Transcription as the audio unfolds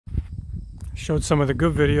Showed some of the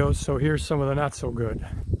good videos, so here's some of the not so good.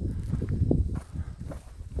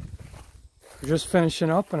 We're just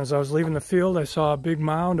finishing up, and as I was leaving the field, I saw a big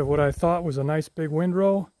mound of what I thought was a nice big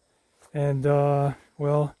windrow. And,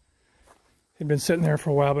 well, it'd been sitting there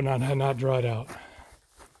for a while, but had not dried out.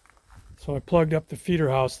 So I plugged up the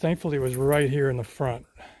feeder house. Thankfully, it was right here in the front.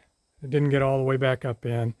 It didn't get all the way back up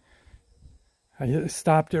in. I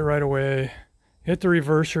stopped it right away, hit the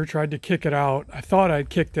reverser, tried to kick it out. I thought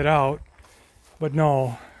I'd kicked it out, but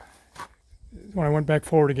no. When I went back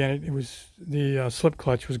forward again, it was the slip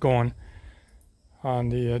clutch was going on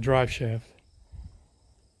the drive shaft.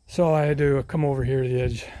 So I had to come over here to the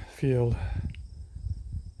edge field,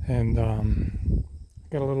 and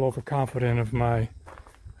got a little overconfident of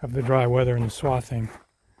the dry weather and the swathing,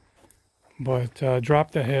 but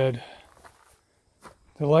dropped the head.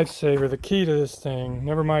 The lifesaver, the key to this thing,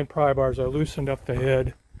 never mind pry bars, I loosened up the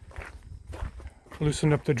head,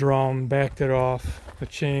 loosened up the drum, backed it off, the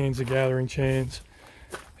chains, the gathering chains,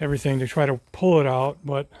 everything to try to pull it out.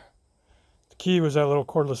 But the key was that little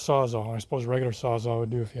cordless sawzall. I suppose a regular sawzall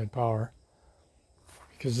would do if you had power,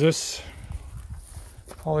 because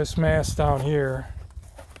all this mass down here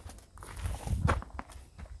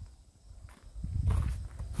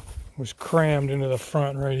was crammed into the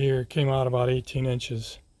front right here. It came out about 18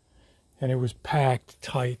 inches, and it was packed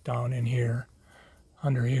tight down in here,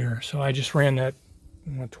 under here. So I just ran that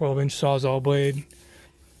 12-inch sawzall blade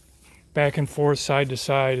back and forth, side to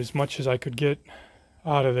side, as much as I could get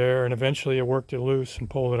out of there, and eventually it worked it loose and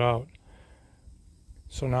pulled it out.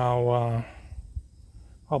 So now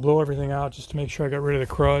I'll blow everything out just to make sure I got rid of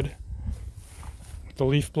the crud with the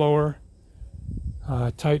leaf blower,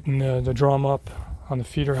 tighten the drum up on the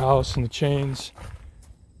feeder house and the chains,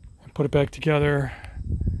 and put it back together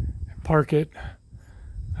and park it.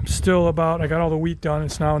 I'm still I got all the wheat done.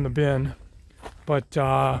 It's now in the bin, but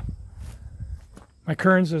my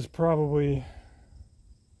Kearns is probably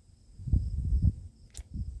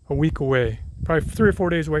a week away, probably 3 or 4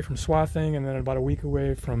 days away from swathing, and then about a week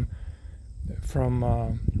away from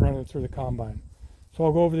running it through the combine. So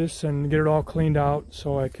I'll go over this and get it all cleaned out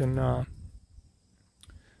so I can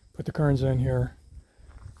put the Kearns in here,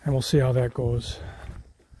 and we'll see how that goes.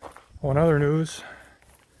 Well, in other news,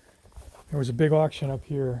 there was a big auction up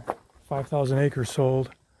here, 5,000 acres sold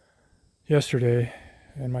yesterday,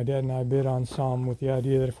 and my dad and I bid on some with the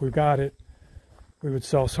idea that if we got it, we would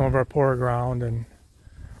sell some of our poorer ground and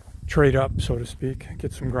trade up, so to speak,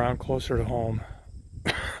 get some ground closer to home.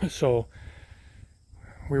 So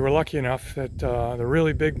we were lucky enough that the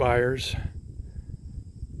really big buyers,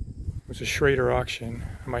 it was a Schrader auction,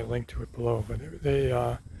 I might link to it below, but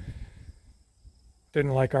they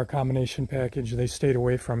didn't like our combination package. They stayed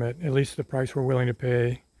away from it, at least the price we're willing to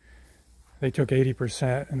pay. They took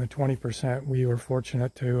 80%, and the 20% we were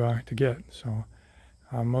fortunate to get. So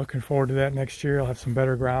I'm looking forward to that next year. I'll have some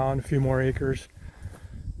better ground, a few more acres,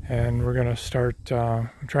 and we're going to start I'm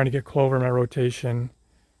trying to get clover in my rotation.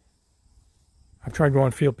 I've tried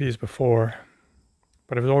growing field peas before,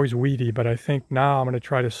 but it was always weedy. But I think now I'm going to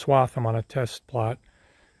try to swath them on a test plot,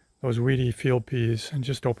 those weedy field peas, and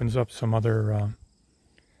just opens up some other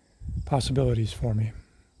possibilities for me.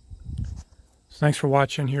 So thanks for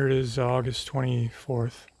watching. Here it is, August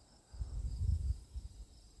 24th.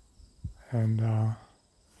 And,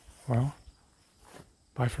 well,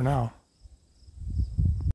 bye for now.